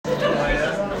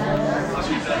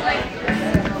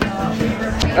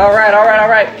All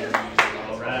right.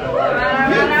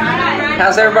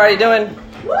 How's everybody doing?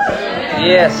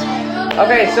 Yes.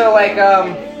 Okay, so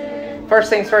first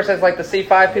things first, as the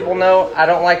C5 people know, I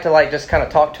don't like to just kind of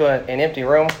talk to an empty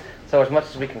room. So as much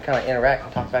as we can kind of interact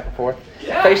and talk back and forth.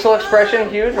 Yeah. Facial expression,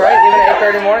 huge, right? Even at 8:30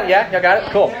 in the morning. Yeah, y'all got it?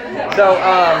 Cool. So,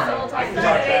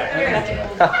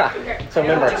 so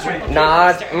remember,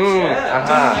 nod,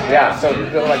 yeah, so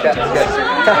go like that.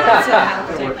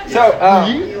 That's good. So,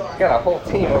 got a whole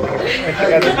team over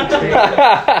here.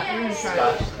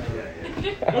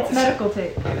 It's medical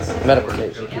tape. Medical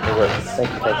tape. Thank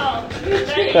you.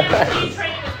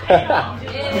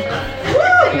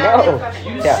 No.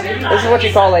 Yeah. This is what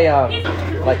you call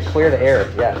a clear the air.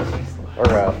 Yeah.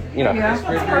 Or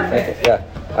yeah.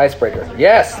 Icebreaker.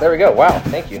 Yes. There we go. Wow.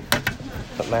 Thank you.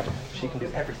 Something magic. She can do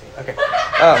everything. Okay.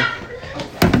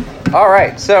 All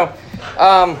right. So,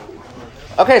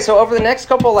 okay. So over the next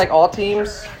couple all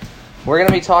teams, we're going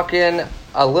to be talking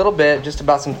a little bit just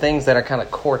about some things that are kind of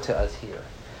core to us here.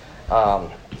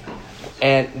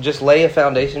 And just lay a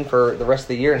foundation for the rest of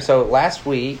the year. And so last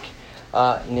week,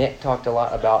 Nick talked a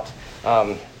lot about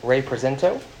Ray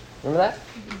Presento. Remember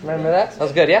that? That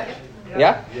was good, yeah?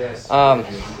 Yeah? Yes.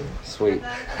 Sweet.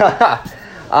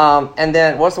 And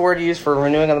then what's the word you use for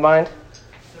renewing of the mind?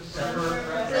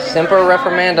 Semper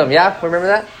Reformandum. Yeah? Remember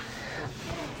that?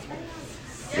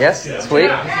 Yes? Sweet.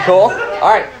 Cool. All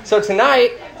right. So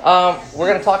tonight, we're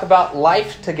going to talk about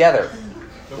life together.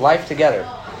 Life together.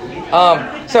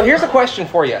 So here's a question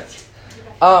for you.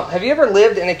 Have you ever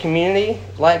lived in a community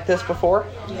like this before?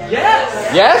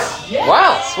 Yes. Yes?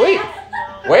 Wow, sweet.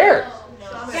 Where?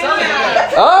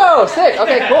 Oh, sick.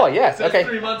 Okay, cool. Yes. Okay.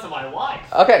 3 months of my life.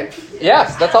 Okay.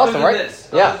 Yes, that's awesome, right?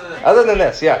 Yeah. Other than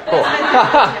this, yeah. Cool.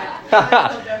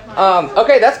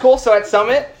 Okay, that's cool. So at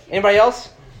Summit, anybody else?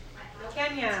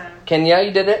 Kenya,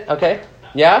 you did it. Okay.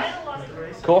 Yeah.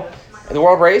 Cool. The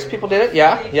World Race, people did it?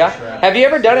 Yeah. Have you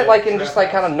ever done it in just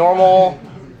kind of normal,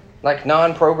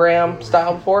 non-program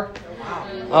style before?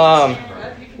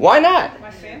 Why not?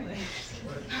 My family.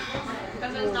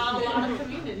 Because there's not a lot of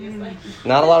communities like it.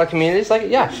 Not a lot of communities like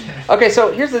it? Yeah. Okay,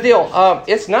 so here's the deal.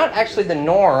 It's not actually the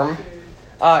norm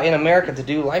in America to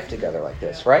do life together like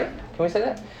this, right? Can we say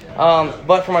that?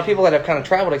 But for my people that have kind of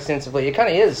traveled extensively, it kind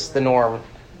of is the norm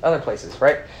other places,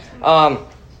 right?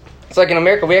 It's in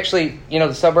America, we actually,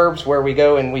 the suburbs where we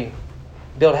go and we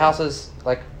build houses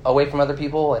away from other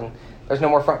people, and there's no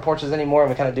more front porches anymore, and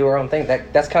we kind of do our own thing.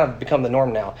 That's kind of become the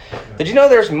norm now. Did you know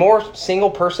there's more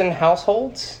single-person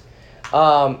households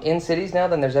in cities now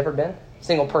than there's ever been?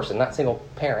 Single person, not single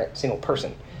parent, single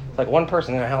person. It's one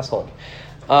person in a household.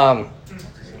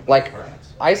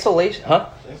 Isolation, huh?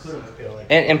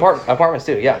 And apartments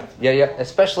too, yeah.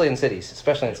 Especially in cities.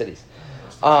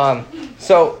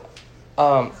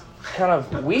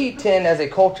 We tend as a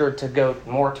culture to go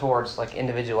more towards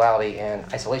individuality and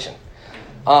isolation.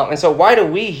 And so why do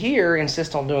we here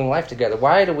insist on doing life together?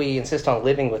 Why do we insist on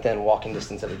living within walking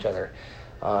distance of each other?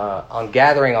 On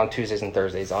gathering on Tuesdays and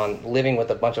Thursdays, on living with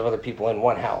a bunch of other people in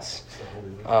one house.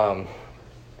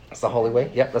 It's the holy way.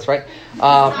 Yep, that's right.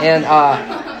 And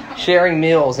sharing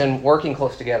meals and working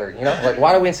close together.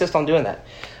 Why do we insist on doing that?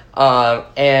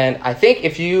 And I think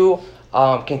if you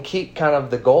can keep kind of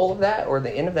the goal of that or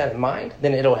the end of that in mind,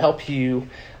 then it'll help you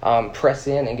press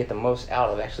in and get the most out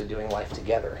of actually doing life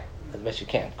together as best you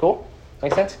can. Cool?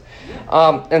 Make sense?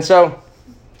 And so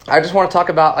I just want to talk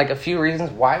about a few reasons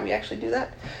why we actually do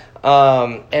that.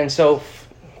 And so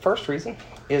first reason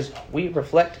is we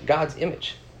reflect God's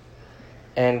image.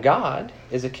 And God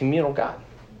is a communal God.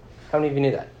 How many of you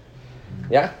knew that?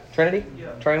 Yeah? Trinity?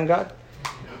 Yeah. Triune God?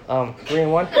 3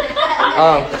 in 1?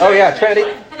 Trinity.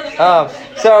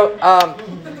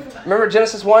 Remember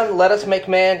Genesis 1? Let us make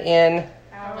man in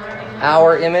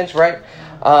our image, right?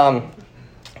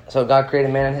 So God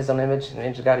created man in his own image. In the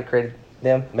image of God, he created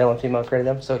them. Male and female created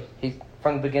them. So he,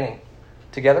 from the beginning,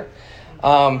 together.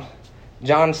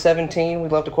 John 17. We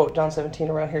love to quote John 17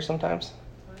 around here sometimes.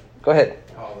 Go ahead.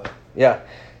 Yeah.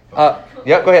 Go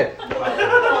ahead.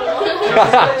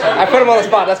 I put him on the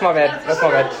spot. That's my bad.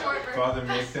 Father,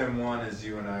 make them one as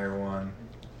you and I are one.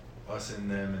 Us in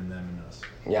them and them in us.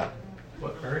 Yeah.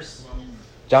 What verse?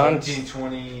 John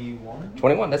 17:21.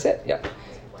 21, that's it. Yeah.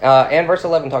 And verse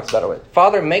 11 talks about it.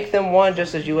 Father, make them one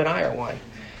just as you and I are one.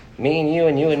 Me and you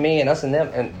and me and us and them.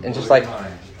 And just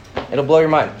it'll blow your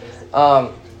mind.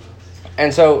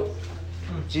 And so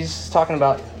Jesus is talking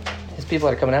about his people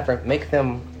that are coming after him. Make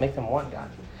them one, God.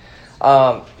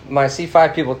 My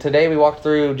C5 people, today we walked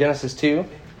through Genesis 2.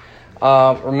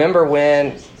 Remember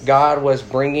when God was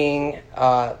bringing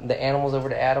the animals over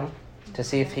to Adam to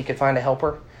see if he could find a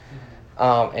helper?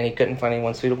 And he couldn't find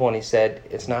anyone suitable, and he said,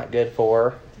 it's not good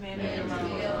for...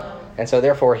 And so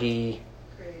therefore he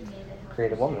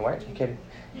created a woman, right?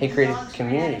 He created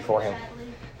community for him.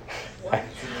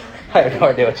 I have no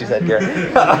idea what you said, Gary.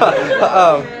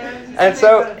 And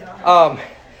so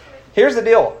here's the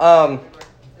deal.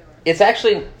 It's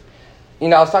actually, I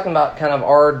was talking about kind of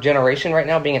our generation right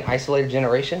now being an isolated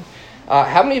generation.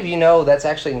 How many of you know that's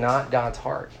actually not God's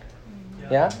heart?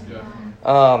 Yeah?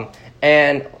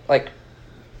 And like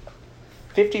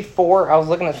 54, I was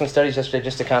looking at some studies yesterday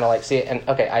just to kind of like see it. And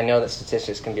okay, I know that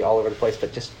statistics can be all over the place,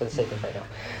 but just for the sake of right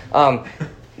now.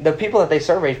 The people that they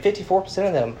surveyed, 54%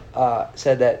 of them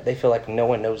said that they feel like no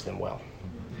one knows them well.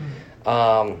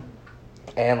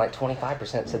 And like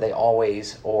 25% said they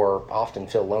always or often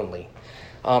feel lonely.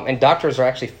 And doctors are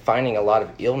actually finding a lot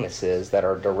of illnesses that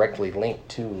are directly linked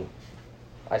to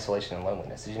isolation and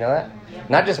loneliness. Did you know that? Yeah.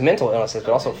 Not just mental illnesses,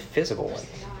 but also physical ones.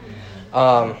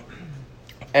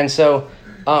 And so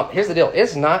here's the deal.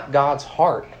 It's not God's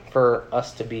heart for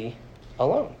us to be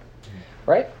alone,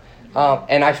 right?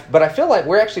 But I feel like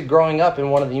we're actually growing up in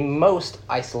one of the most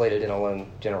isolated and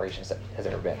alone generations that has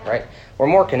ever been, right? We're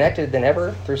more connected than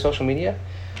ever through social media.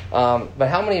 But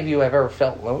how many of you have ever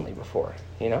felt lonely before?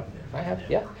 I have,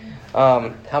 yeah.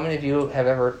 How many of you have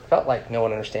ever felt like no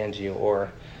one understands you,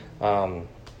 or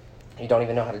you don't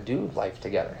even know how to do life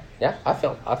together? Yeah, I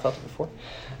felt it before.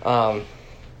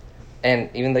 And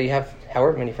even though you have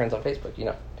however many friends on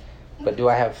Facebook, but do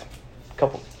I have a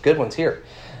couple good ones here?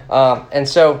 And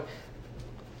so,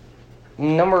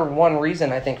 number one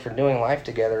reason I think for doing life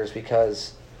together is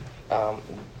because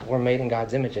we're made in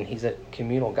God's image, and He's a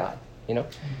communal God.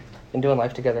 Been doing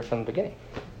life together from the beginning.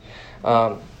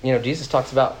 Jesus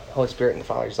talks about Holy Spirit and the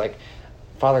Father. He's like,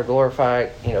 Father,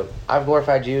 glorified. I've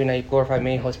glorified you, now you've glorified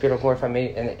me. Holy Spirit will glorify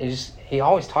me, and He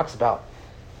always talks about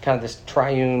kind of this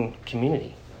triune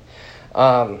community.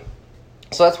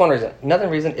 So that's one reason. Another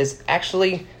reason is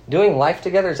actually doing life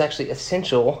together is actually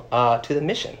essential to the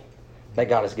mission that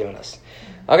God has given us.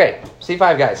 Okay,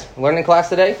 C5 guys, learning class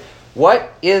today.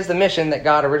 What is the mission that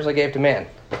God originally gave to man?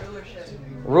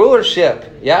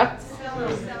 Rulership. Yeah?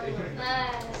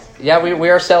 Yeah, we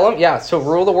are Selim. Yeah, so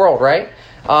rule the world, right?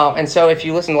 And so if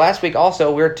you listened last week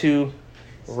also, we're to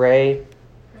presento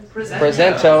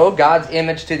God's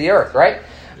image to the earth, right?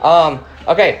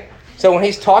 Okay, so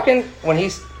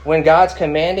when God's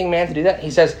commanding man to do that, He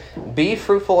says, be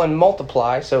fruitful and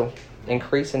multiply, so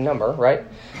increase in number, right?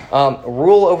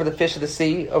 Rule over the fish of the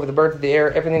sea, over the birds of the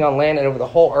air, everything on land, and over the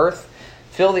whole earth.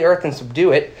 Fill the earth and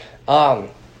subdue it.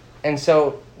 And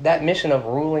so that mission of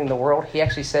ruling the world, He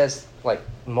actually says, like,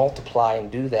 multiply and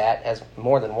do that as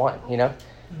more than one,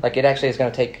 Like, it actually is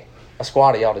going to take a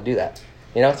squad of y'all to do that.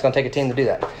 It's going to take a team to do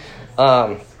that.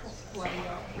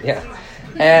 Yeah.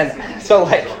 And so,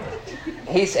 like,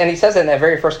 he says it in that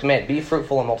very first command, be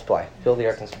fruitful and multiply. Fill the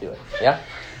earth and subdue it. Yeah?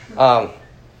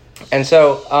 And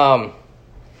so,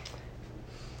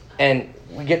 and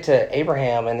we get to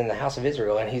Abraham and in the house of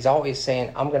Israel, and he's always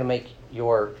saying, I'm going to make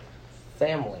your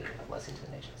family a blessing to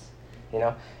the nations.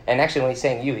 And actually, when he's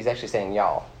saying you, he's actually saying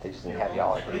y'all. They just didn't have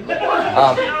y'all.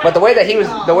 But the way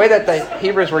that the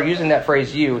Hebrews were using that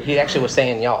phrase "you," he actually was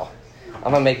saying y'all.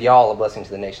 I'm gonna make y'all a blessing to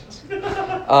the nations.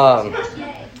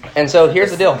 And so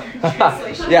here's the deal.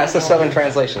 Yeah, it's a Southern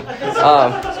translation.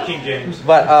 King James.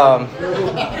 But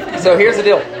so here's the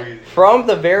deal. From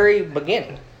the very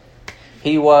beginning,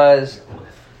 He was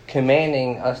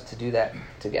commanding us to do that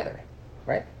together,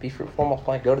 right? Be fruitful,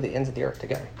 multiply, go to the ends of the earth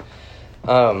together.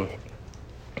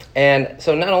 And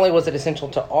so not only was it essential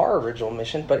to our original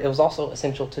mission, but it was also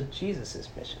essential to Jesus'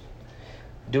 mission.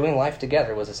 Doing life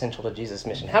together was essential to Jesus'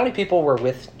 mission. How many people were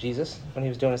with Jesus when He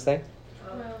was doing His thing?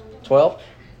 12?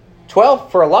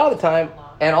 12 for a lot of the time.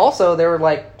 And also there were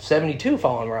like 72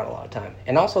 following around a lot of time.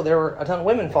 And also there were a ton of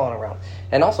women following around.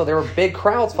 And also there were big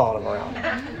crowds following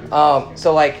around.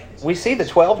 So like we see the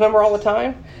 12 number all the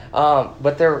time.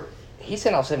 But He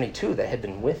sent out 72 that had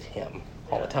been with Him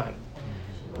all the time.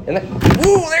 And then,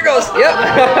 woo, there goes. Yep.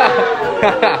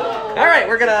 All right,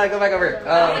 we're going to go back over here.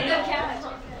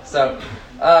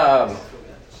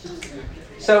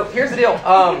 So here's the deal.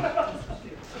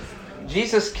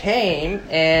 Jesus came,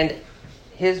 and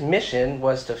His mission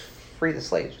was to free the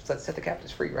slaves, set the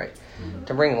captives free, right?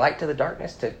 To bring light to the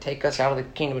darkness, to take us out of the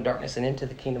kingdom of darkness and into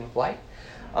the kingdom of light.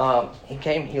 He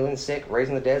came healing the sick,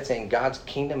 raising the dead, saying God's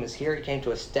kingdom is here. He came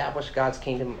to establish God's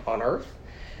kingdom on earth.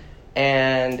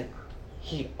 And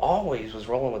He always was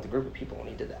rolling with a group of people when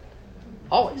He did that.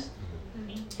 Always.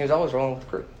 He was always rolling with a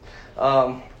group.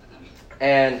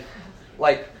 And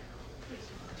like,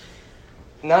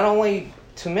 not only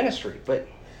to ministry, but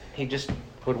He just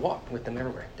would walk with them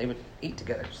everywhere. They would eat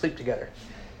together, sleep together,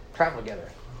 travel together,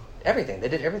 everything. They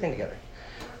did everything together.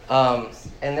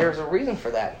 And there's a reason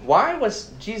for that. Why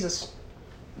was Jesus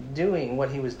doing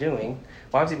what he was doing?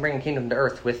 Why was he bringing kingdom to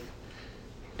earth with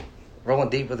rolling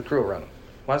deep with the crew around him?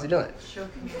 Why was he doing it? Show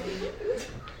community.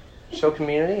 Show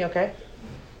community, okay.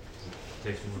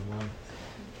 Takes more than one.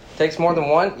 Takes more than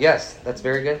one? Yes, that's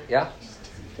very good. Yeah.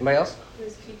 Anybody else? He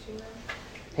was teaching them.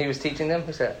 He was teaching them?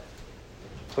 Who said that?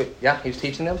 Sweet. Yeah, he was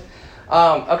teaching them.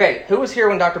 Okay, who was here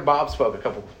when Dr. Bob spoke a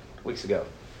couple weeks ago?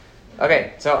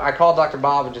 Okay, so I called Dr.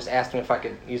 Bob and just asked him if I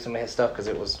could use some of his stuff because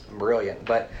it was brilliant.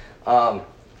 But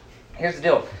here's the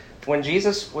deal. When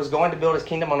Jesus was going to build his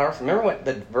kingdom on earth, remember what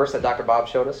the verse that Dr. Bob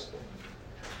showed us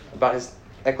about his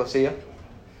ecclesia?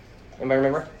 Anybody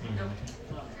remember?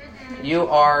 Mm-hmm. You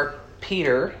are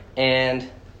Peter, and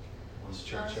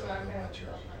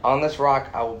on this rock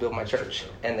I will build my church,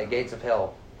 and the gates of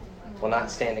hell will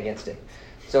not stand against it.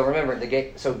 So remember,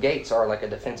 gates are like a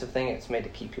defensive thing. It's made to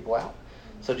keep people out.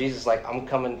 So Jesus is like, I'm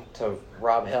coming to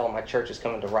rob hell. My church is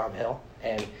coming to rob hell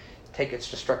and take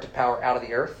its destructive power out of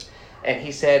the earth. And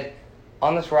he said,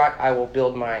 on this rock I will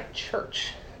build my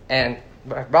church. And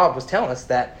Bob was telling us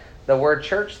that the word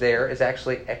church there is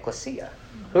actually ecclesia.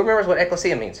 Who remembers what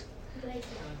ecclesia means?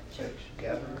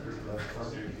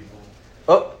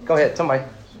 Oh, go ahead. Somebody.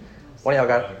 One of y'all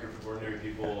got it. A group of ordinary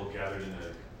people gathered in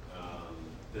a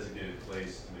designated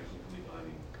place to make legally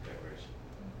binding declaration.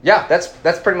 Yeah,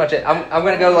 that's pretty much it. I'm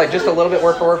going to go like just a little bit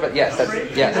word for word, but yes, that's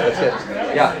it. Yeah.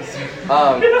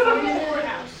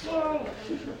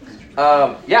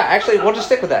 Actually, we'll just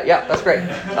stick with that. Yeah, that's great.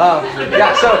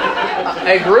 So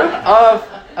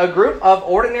a group of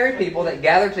ordinary people that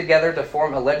gather together to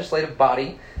form a legislative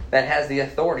body that has the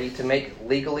authority to make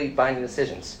legally binding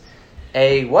decisions.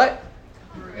 A what?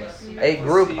 A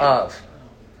group of.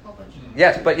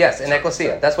 Yes, an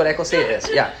ecclesia. That's what ecclesia is.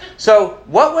 Yeah. So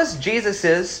what was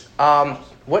Jesus's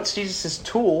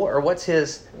tool, or what's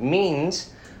his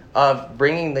means of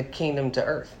bringing the kingdom to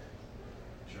earth?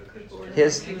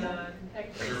 His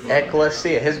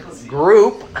ecclesia, his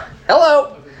group,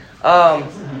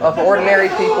 of ordinary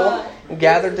people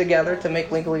gathered together to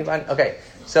make legally binding. Okay,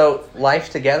 so life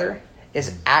together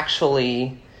is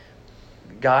actually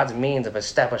God's means of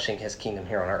establishing his kingdom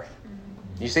here on earth.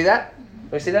 You see that?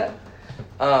 Do you see that?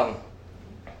 And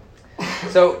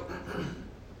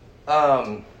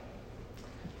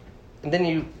then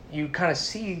you kind of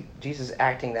see Jesus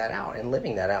acting that out and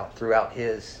living that out throughout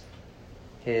his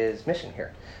mission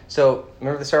here. So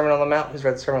remember the Sermon on the Mount? Who's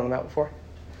read the Sermon on the Mount before?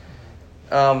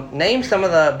 Name some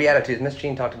of the Beatitudes. Miss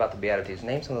Jean talked about the Beatitudes.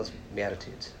 Name some of those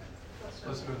Beatitudes.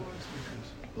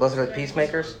 Blessed are the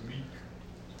peacemakers.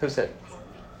 Who said?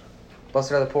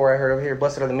 Blessed are the poor, I heard over here.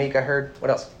 Blessed are the meek, I heard. What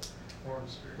else?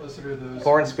 Blessed are those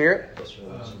poor in spirit.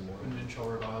 When men shall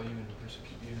revile you and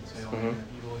persecute you and say all manner of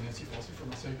evil against you falsely from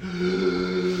the same.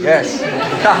 Yes.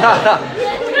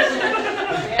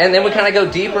 And then we kind of go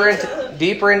deeper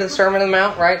into the Sermon on the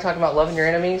Mount, right? Talking about loving your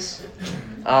enemies.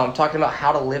 Talking about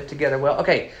how to live together well.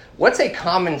 Okay, what's a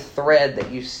common thread that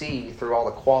you see through all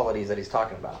the qualities that he's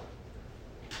talking about?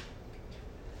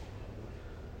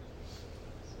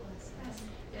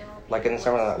 Like in the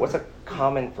Sermon on the Mount, what's a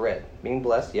common thread? Being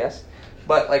blessed, yes.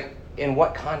 But like in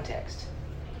what context?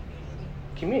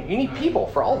 Community. You need people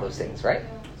for all those things, right?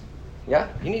 Yeah,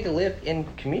 you need to live in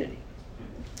community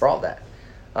for all that.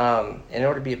 In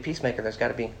order to be a peacemaker, there's got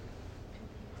to be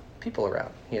people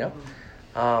around, you know?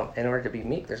 In order to be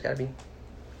meek, there's got to be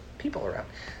people around.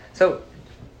 So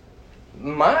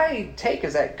my take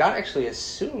is that God actually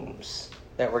assumes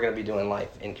that we're going to be doing life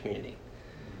in community.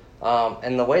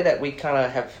 And the way that we kind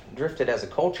of have drifted as a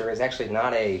culture is actually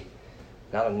not a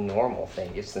normal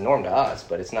thing. It's the norm to us,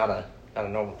 but it's not a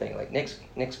normal thing. Like Nick's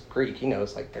Greek, he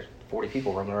knows like there's 40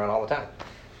 people roaming around all the time,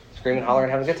 screaming, hollering,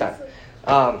 having a good time.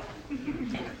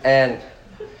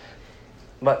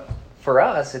 But for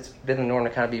us, it's been the norm to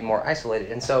kind of be more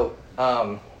isolated. And so,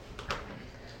 and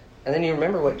then you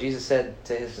remember what Jesus said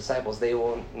to his disciples: "They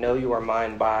will know you are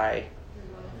mine by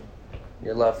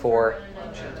your love for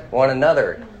one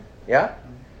another." Yeah?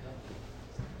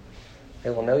 They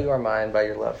will know you are mine by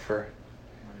your love for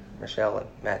Michelle and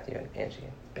Matthew and Angie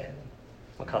and Ben and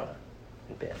McConnell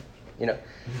and Ben. You know,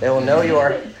 they will know you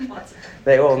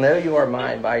are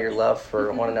mine by your love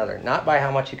for one another. Not by how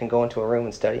much you can go into a room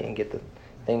and study and get the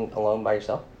thing alone by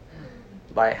yourself.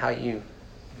 By how you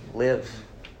live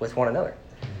with one another.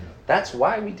 That's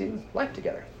why we do life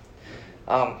together.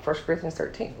 1 Corinthians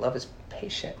 13, love is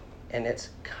patient and it's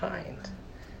kind.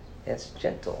 It's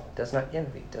gentle, does not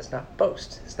envy, does not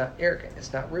boast, it's not arrogant,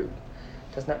 it's not rude,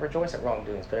 does not rejoice at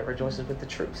wrongdoings, but it rejoices with the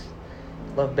truth.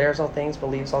 Love bears all things,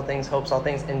 believes all things, hopes all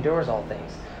things, endures all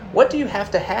things. What do you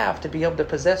have to be able to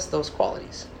possess those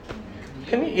qualities?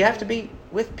 You have to be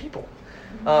with people.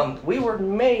 We were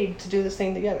made to do this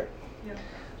thing together.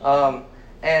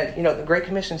 And, the Great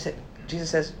Commission, Jesus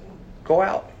says, go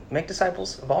out, make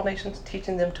disciples of all nations,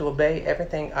 teaching them to obey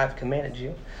everything I've commanded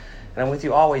you. And I'm with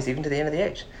you always, even to the end of the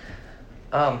age.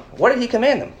 What did he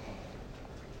command them?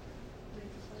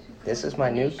 This is my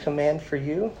new command for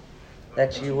you,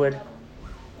 that you would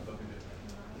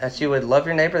love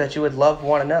your neighbor, that you would love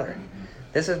one another.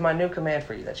 This is my new command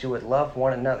for you, that you would love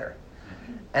one another.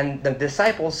 And the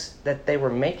disciples that they were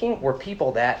making were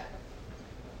people that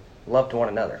loved one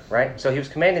another, right? So he was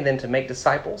commanding them to make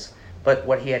disciples, but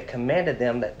what he had commanded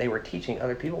them that they were teaching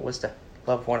other people was to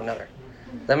love one another.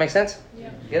 Does that make sense?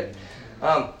 Yeah. Good?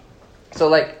 And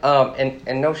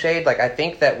no shade, I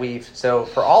think that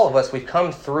for all of us, we've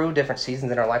come through different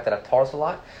seasons in our life that have taught us a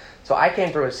lot. So I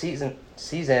came through a season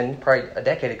probably a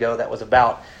decade ago that was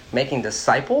about making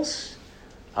disciples,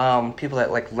 people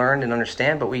that learned and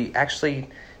understand, but we actually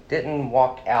didn't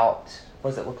walk out,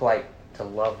 what does it look like to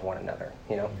love one another,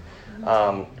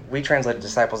 We translated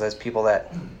disciples as people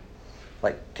that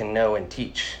can know and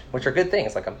teach, which are good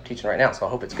things, I'm teaching right now, so I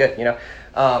hope it's good,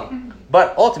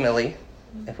 But ultimately,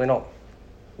 if we don't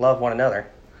love one another,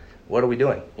 what are we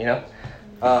doing,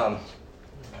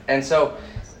 And so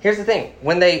here's the thing,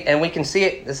 and we can see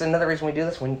it, this is another reason we do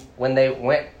this, when they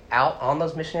went out on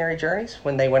those missionary journeys,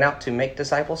 when they went out to make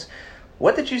disciples,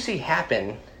 what did you see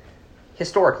happen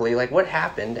historically? What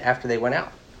happened after they went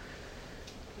out?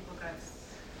 People got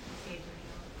saved.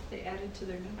 They added to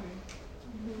their number.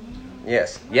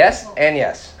 Yes, and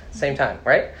yes, same time,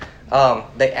 right?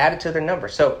 They added to their number.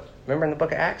 So remember in the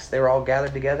book of Acts, they were all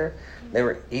gathered together. They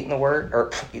were eating the word.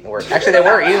 Actually, they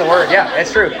were eating the word. Yeah,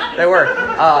 it's true. They were.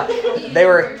 They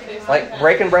were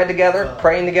breaking bread together,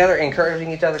 praying together,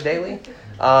 encouraging each other daily.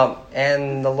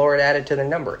 And the Lord added to their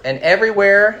number. And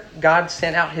everywhere God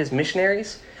sent out his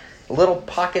missionaries, little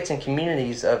pockets and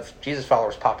communities of Jesus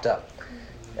followers popped up.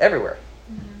 Everywhere.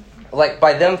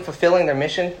 By them fulfilling their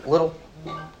mission, little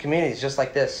communities just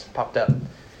like this popped up.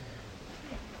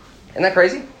 Isn't that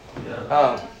crazy?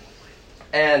 Yeah.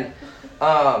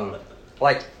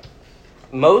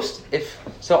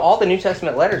 All the New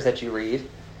Testament letters that you read,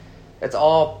 it's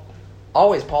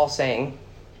always Paul saying,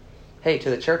 hey, to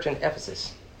the church in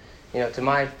Ephesus, to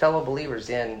my fellow believers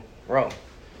in Rome,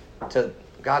 to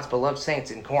God's beloved saints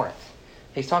in Corinth.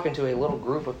 He's talking to a little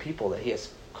group of people that he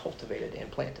has cultivated and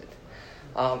planted.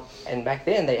 And back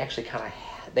then, they actually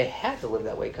they had to live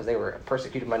that way because they were a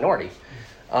persecuted minority.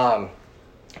 And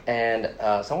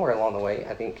somewhere along the way,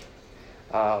 I think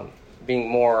being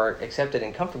more accepted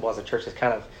and comfortable as a church is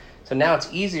so now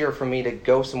it's easier for me to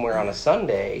go somewhere on a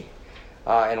Sunday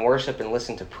and worship and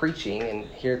listen to preaching and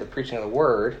hear the preaching of the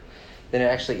word than it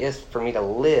actually is for me to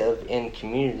live in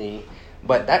community.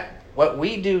 But what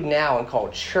we do now and call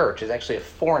church is actually a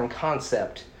foreign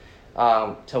concept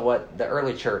to what the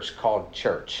early church called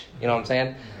church. You know what I'm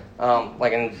saying?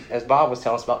 As Bob was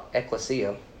telling us about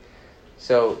ecclesia.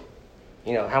 So,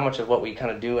 how much of what we kind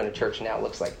of do in a church now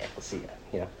looks like ecclesia,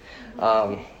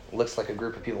 looks like a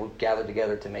group of people gathered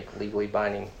together to make legally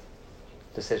binding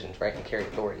decisions, right, and carry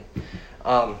authority.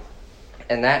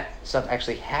 And that stuff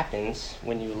actually happens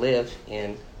when you live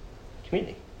in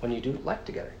community, when you do life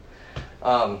together.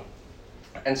 And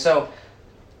so,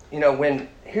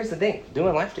 here's the thing,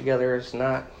 doing life together is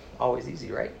not always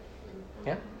easy, right?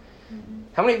 Yeah? Mm-hmm.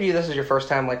 How many of you, this is your first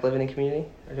time living in community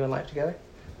or doing life together?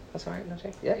 That's all right, no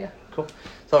shame? Yeah, cool.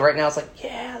 So right now it's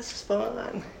yeah, this is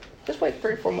fun. Just wait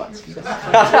 3 or 4 months. What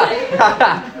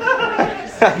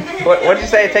did you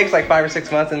say? It takes 5 or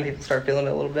 6 months and people start feeling it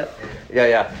a little bit?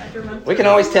 Yeah. We can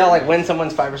always tell when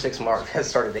someone's 5 or 6 mark has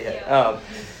started to hit.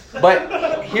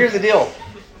 But here's the deal.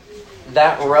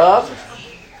 That rub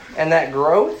and that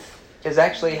growth is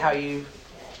actually how you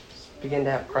begin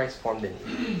to have Christ formed in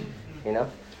you.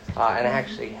 And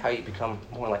actually how you become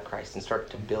more like Christ and start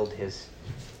to build his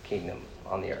kingdom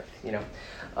on the earth,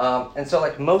 And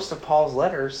so most of Paul's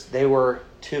letters, they were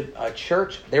to a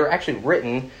church. They were actually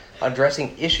written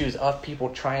addressing issues of people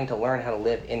trying to learn how to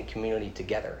live in community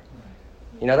together.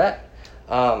 You know that?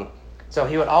 So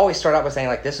he would always start out by saying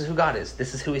this is who God is.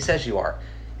 This is who he says you are.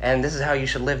 And this is how you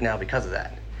should live now because of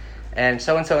that. And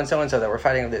so-and-so and so-and-so that we're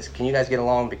fighting with this. Can you guys get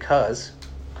along because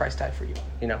Christ died for you?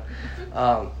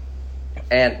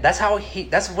 And that's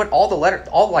what all the letters,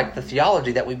 the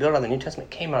theology that we build on the New Testament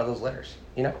came out of those letters,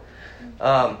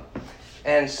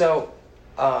 And so,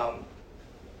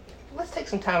 let's take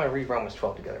some time and read Romans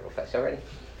 12 together real fast. Y'all ready?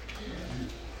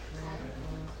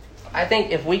 I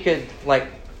think if we could,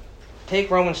 take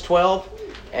Romans 12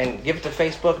 and give it to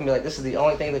Facebook and be like, this is the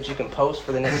only thing that you can post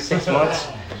for the next 6 months,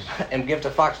 and give it to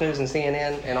Fox News and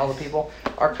CNN and all the people,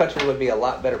 our country would be a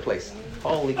lot better place.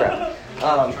 Holy crap.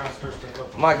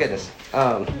 My goodness.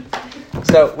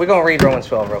 So we're going to read Romans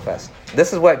 12 real fast.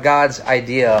 This is what God's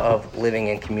idea of living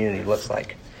in community looks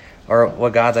like, or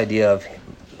what God's idea of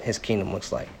his kingdom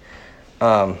looks like.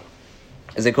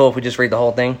 Is it cool if we just read the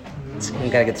whole thing? We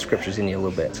got to get the scriptures in you a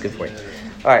little bit. It's good for you.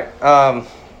 All right.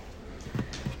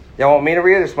 Y'all want me to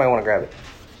read it, or somebody want to grab it?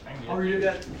 I'll read it,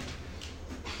 Dad.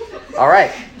 All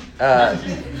right.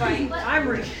 I'm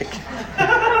ready.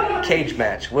 Cage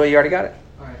match. Will, you already got it?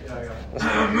 All right, yeah, I got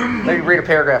it. Let me read a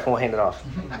paragraph and we'll hand it off.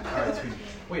 All right, sweet.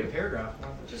 Wait, a paragraph?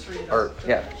 Just read it. Or,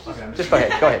 yeah. Okay, I'm Just go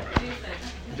ahead. Go ahead.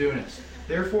 I'm doing it.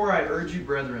 Therefore, I urge you,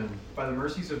 brethren, by the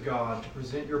mercies of God, to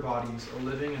present your bodies a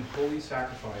living and holy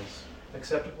sacrifice,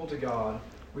 acceptable to God,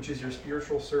 which is your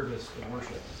spiritual service of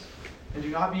worship. And do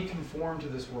not be conformed to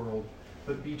this world,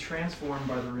 but be transformed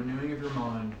by the renewing of your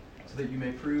mind, so that you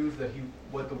may prove that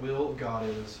what the will of God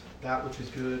is, that which is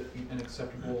good and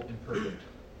acceptable and perfect.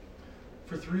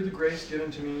 For through the grace given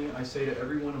to me, I say to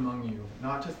everyone among you,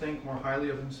 not to think more highly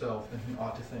of himself than he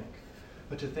ought to think,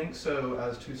 but to think so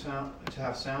as to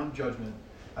have sound judgment,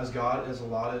 as God has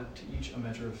allotted to each a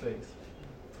measure of faith.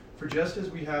 For just as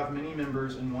we have many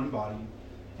members in one body,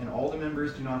 and all the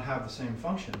members do not have the same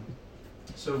function,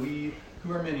 so we,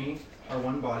 who are many, are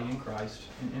one body in Christ,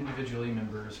 and individually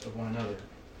members of one another.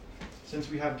 Since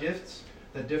we have gifts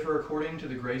that differ according to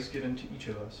the grace given to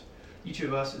each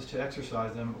of us is to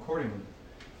exercise them accordingly.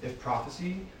 If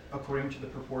prophecy, according to the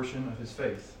proportion of his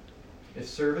faith. If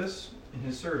service, in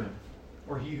his serving.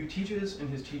 Or he who teaches, in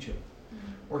his teaching.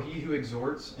 Or he who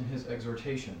exhorts, in his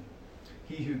exhortation.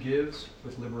 He who gives,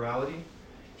 with liberality.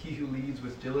 He who leads,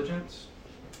 with diligence.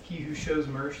 He who shows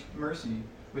mercy,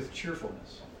 with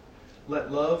cheerfulness.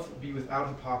 Let love be without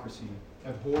hypocrisy.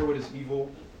 Abhor what is evil.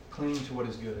 Cling to what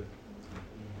is good.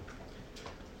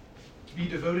 Be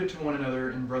devoted to one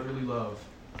another in brotherly love.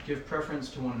 Give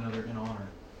preference to one another in honor.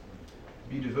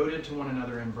 Be devoted to one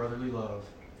another in brotherly love.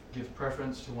 Give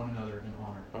preference to one another in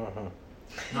honor.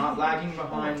 Not lagging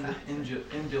behind in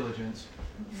diligence,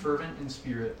 fervent in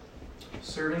spirit,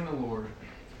 serving the Lord,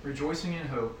 rejoicing in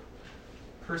hope,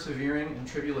 persevering in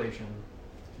tribulation,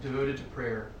 devoted to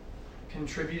prayer,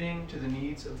 contributing to the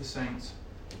needs of the saints,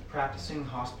 practicing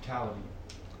hospitality.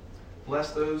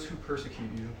 Bless those who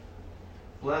persecute you.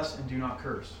 Bless and do not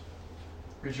curse.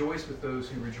 Rejoice with those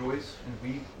who rejoice, and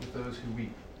weep with those who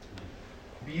weep.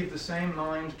 Be of the same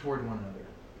mind toward one another.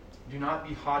 Do not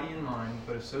be haughty in mind,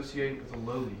 but associate with the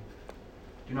lowly.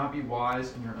 Do not be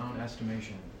wise in your own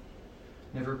estimation.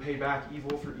 Never pay back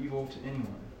evil for evil to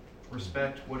anyone.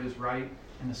 Respect what is right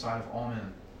in the sight of all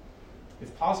men.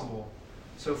 If possible,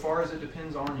 so far as it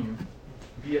depends on you,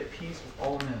 be at peace with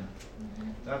all men.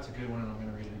 That's a good one, and I'm going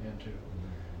to read it again too.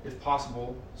 If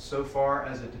possible, so far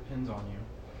as it depends on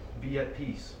you, be at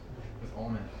peace with all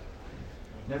men.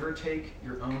 Never take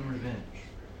your own revenge,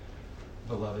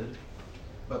 beloved,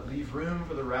 but leave room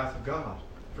for the wrath of God.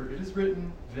 For it is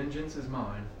written, vengeance is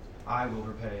mine, I will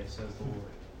repay, says the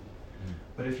Lord.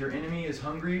 But if your enemy is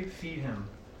hungry, feed him,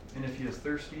 and if he is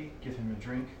thirsty, give him a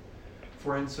drink.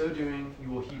 For in so doing, you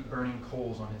will heap burning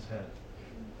coals on his head.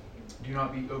 Do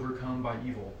not be overcome by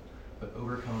evil, but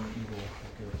overcome evil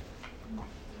with good.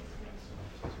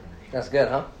 That's good,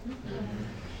 huh?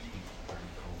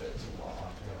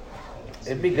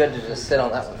 It'd be good to just sit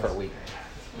on that one for a week,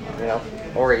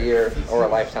 or a year, or a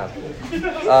lifetime.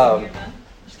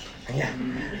 Yeah.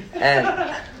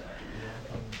 And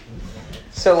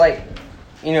so,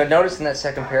 notice in that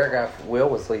second paragraph, Will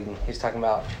was leading. He's talking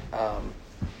about,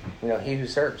 he who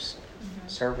serves,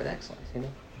 serve with excellence.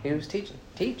 He who's teaching,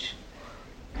 teach.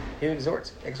 He who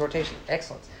exhorts, exhortation,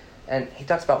 excellence. And he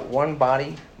talks about one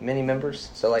body, many members.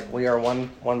 So, we are one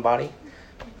body.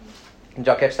 Did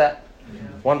y'all catch that? Yeah.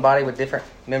 One body with different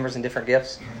members and different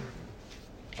gifts.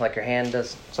 Like your hand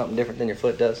does something different than your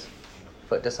foot does.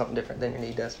 Foot does something different than your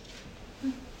knee does.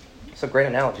 It's a great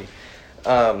analogy.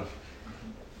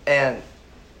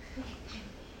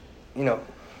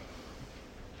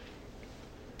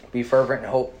 Be fervent in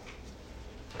hope,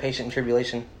 patient in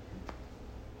tribulation.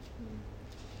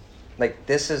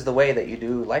 This is the way that you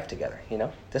do life together,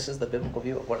 This is the biblical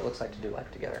view of what it looks like to do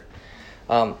life together.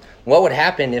 What would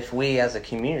happen if we as a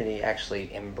community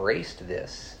actually embraced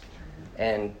this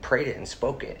and prayed it and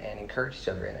spoke it and encouraged each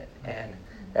other in it and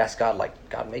asked God,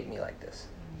 God, make me like this,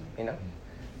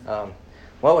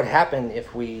 What would happen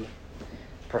if we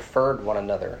preferred one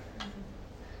another,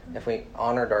 if we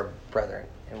honored our brethren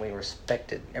and we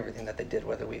respected everything that they did,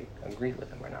 whether we agreed with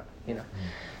them or not,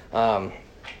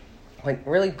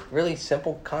 really, really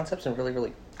simple concepts and really,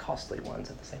 really costly ones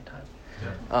at the same time.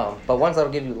 Yeah. But ones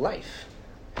that'll give you life.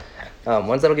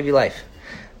 Ones that'll give you life.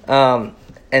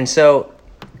 And so,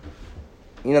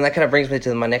 that kind of brings me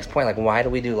to my next point. Like, why do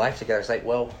we do life together? It's like,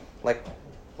 well, like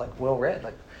Will read,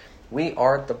 like, we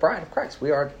are the bride of Christ.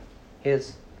 We are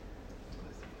his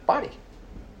body.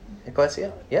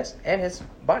 Ecclesia, yes, and his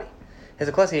body. His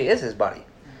ecclesia is his body.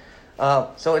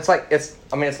 So it's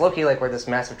low-key like we're this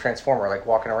massive transformer, like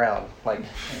walking around, like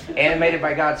animated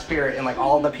by God's Spirit, and like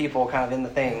all the people kind of in the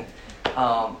thing,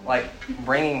 like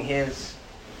bringing his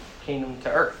kingdom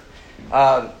to earth.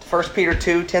 1 Peter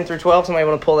 2, 10 through 12. Somebody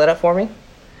want to pull that up for me?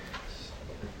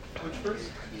 Which verse?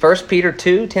 1 Peter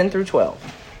 2, 10 through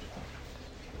 12.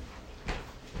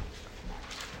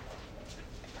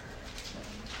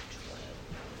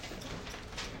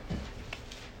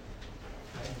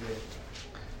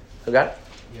 Who got it?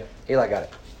 Yeah. Eli got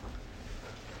it.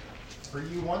 For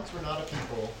you once were not a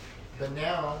people, but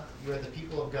now you are the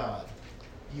people of God.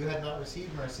 You had not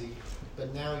received mercy,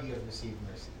 but now you have received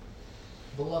mercy.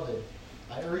 Beloved,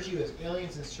 I urge you as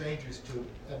aliens and strangers to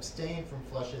abstain from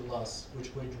fleshly lusts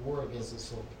which wage war against the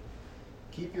soul.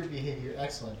 Keep your behavior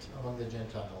excellent among the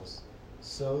Gentiles,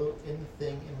 so in the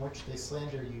thing in which they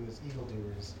slander you as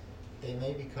evildoers, they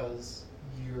may because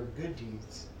your good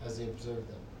deeds as they observe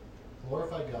them.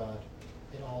 Glorify God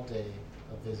in all day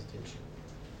of visitation.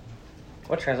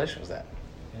 What translation was that?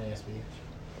 NASB.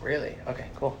 Really? Okay,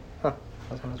 cool. Huh.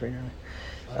 That's what I was reading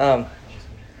earlier.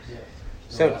 Yeah.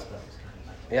 So- The last part was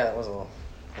Yeah, that was a little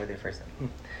weird the first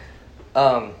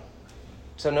time.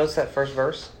 So notice that first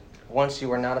verse. Once you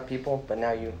were not a people, but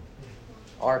now you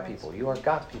are a people. You are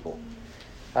God's people.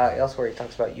 Elsewhere he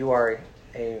talks about you are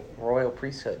a royal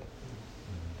priesthood.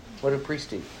 What do priests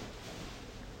do?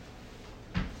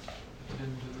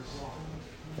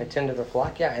 They tend to the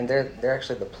flock, yeah, and they're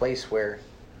actually the place where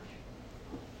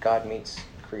God meets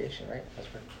creation, right? That's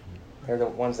where they're the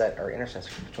ones that are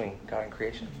intercessors between God and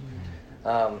creation.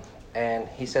 And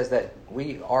he says that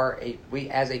we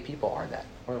as a people are that.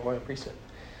 We're a royal priesthood.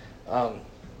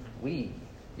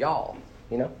 Y'all,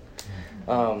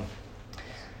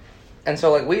 and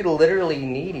so like we literally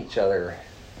need each other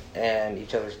and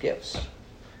each other's gifts.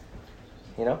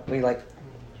 We like.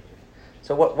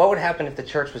 So what would happen if the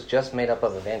church was just made up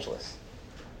of evangelists?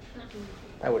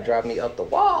 That would drive me up the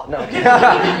wall. No.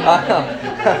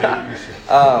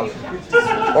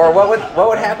 Or what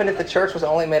would happen if the church was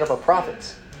only made up of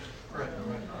prophets?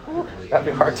 That'd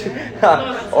be hard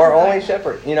to. Or only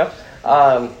shepherds.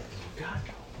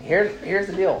 Here's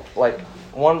the deal. Like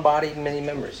one body, many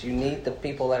members. You need the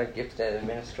people that are gifted at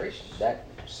administration, that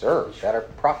serve, that are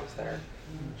prophets, that are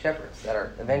shepherds, that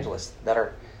are evangelists, that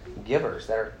are givers,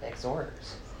 that are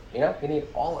exhorters. You need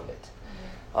all of it.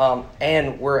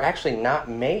 And we're actually not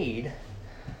made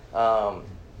to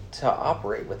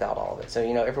operate without all of it. So,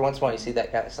 every once in a while you see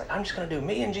that guy that's like, I'm just going to do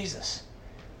me and Jesus.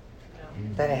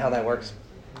 That ain't how that works.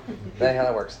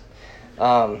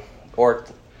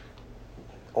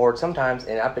 Or sometimes,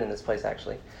 and I've been in this place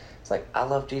actually, it's like, I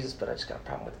love Jesus, but I just got a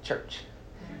problem with the church.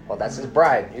 Well, that's his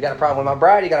bride. You got a problem with my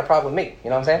bride, you got a problem with me. You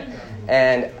know what I'm saying?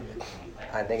 And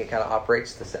I think it kind of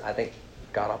operates I think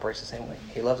God operates the same way.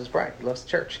 He loves his bride. He loves the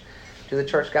church. Do the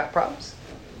church got problems?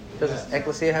 Does his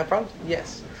ecclesia have problems?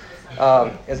 Yes.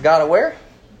 Is God aware?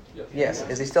 Yes.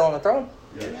 Is he still on the throne?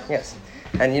 Yes.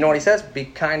 And you know what he says? Be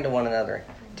kind to one another,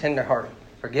 tender-hearted,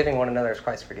 forgiving one another as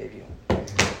Christ forgave you.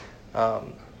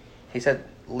 He said,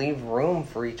 leave room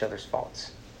for each other's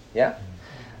faults. Yeah?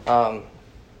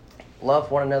 Love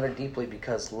one another deeply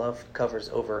because love covers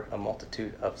over a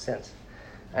multitude of sins.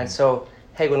 And so,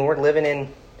 hey, when we're living in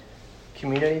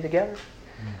community together,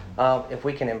 if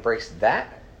we can embrace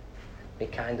that, be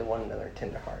kind to one another,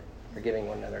 tender-hearted, forgiving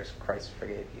one another as Christ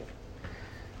forgave you.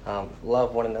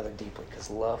 Love one another deeply because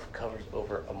love covers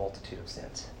over a multitude of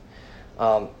sins.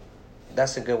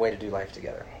 That's a good way to do life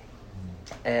together.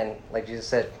 And like Jesus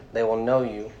said, they will know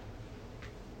you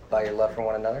by your love for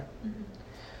one another.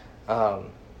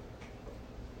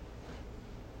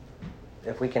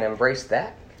 If we can embrace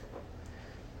that,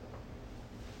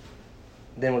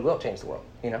 then we will change the world,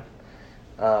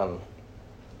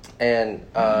 And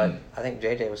I think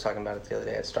JJ was talking about it the other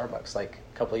day at Starbucks. Like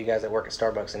a couple of you guys that work at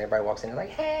Starbucks, and everybody walks in and like,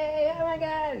 "Hey, oh my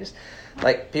God!" Just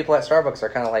like people at Starbucks are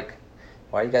kind of like,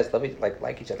 "Why do you guys love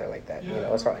like each other like that?"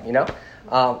 What's wrong?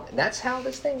 That's how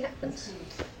this thing happens.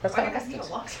 That's how it happens.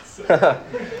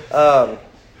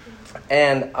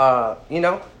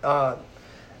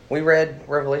 We read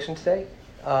Revelation today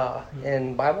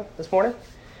in Bible this morning,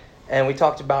 and we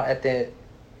talked about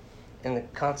in the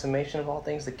consummation of all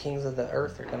things, the kings of the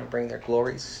earth are going to bring their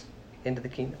glories into the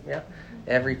kingdom. Yeah,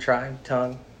 every tribe,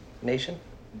 tongue, nation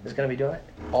is going to be doing it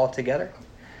all together.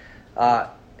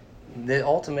 the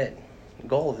ultimate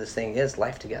goal of this thing is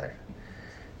life together.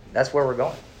 That's where we're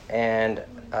going, and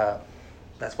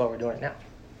that's why we're doing it now.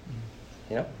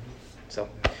 You know, so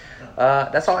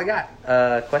that's all I got.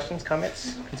 Questions,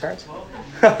 comments, concerns?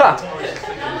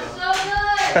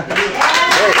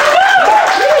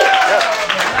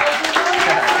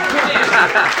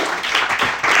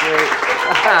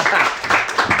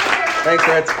 Thanks,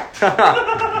 Fritz.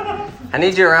 I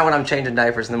need you around when I'm changing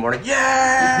diapers in the morning.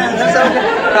 Yeah! That's so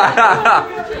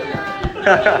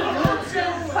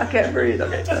good. I can't breathe.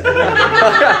 Okay.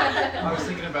 I was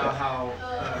thinking about how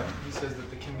he says that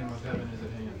the kingdom of heaven is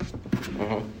at hand.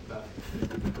 Mm-hmm. That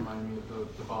reminded me of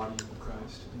the body of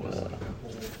Christ. And just like that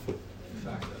whole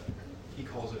fact that he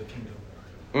calls it a kingdom.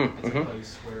 It's a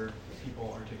place where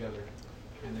people are together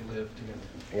and they live together.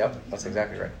 Yep, that's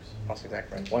exactly right. That's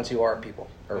exactly right. Once you are a people,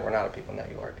 or we're not a people, now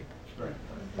you are a people. Right.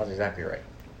 That's exactly right.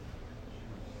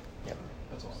 Yep.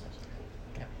 That's all.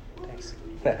 Yeah. Thanks.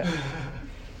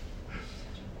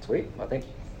 Sweet. I think.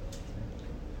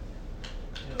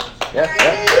 Yeah.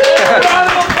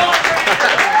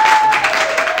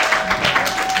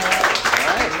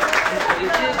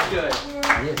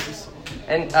 Yes.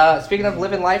 And speaking of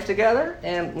living life together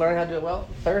and learning how to do it well,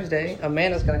 Thursday,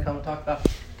 Amanda's going to come and talk about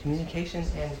communication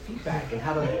and feedback and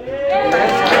how to.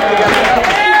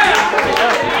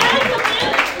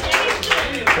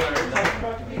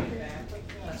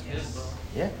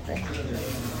 Yeah, thanks.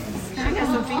 I got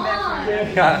some feedback from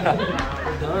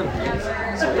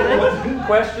you.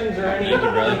 Questions or any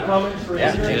comments for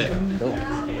Yeah, Easter? cool.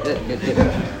 Good.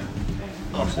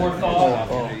 More thought?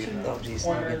 Oh, geez.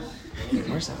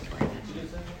 Where's that brain?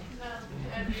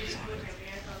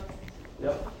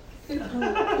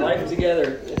 Life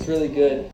together. It's really good.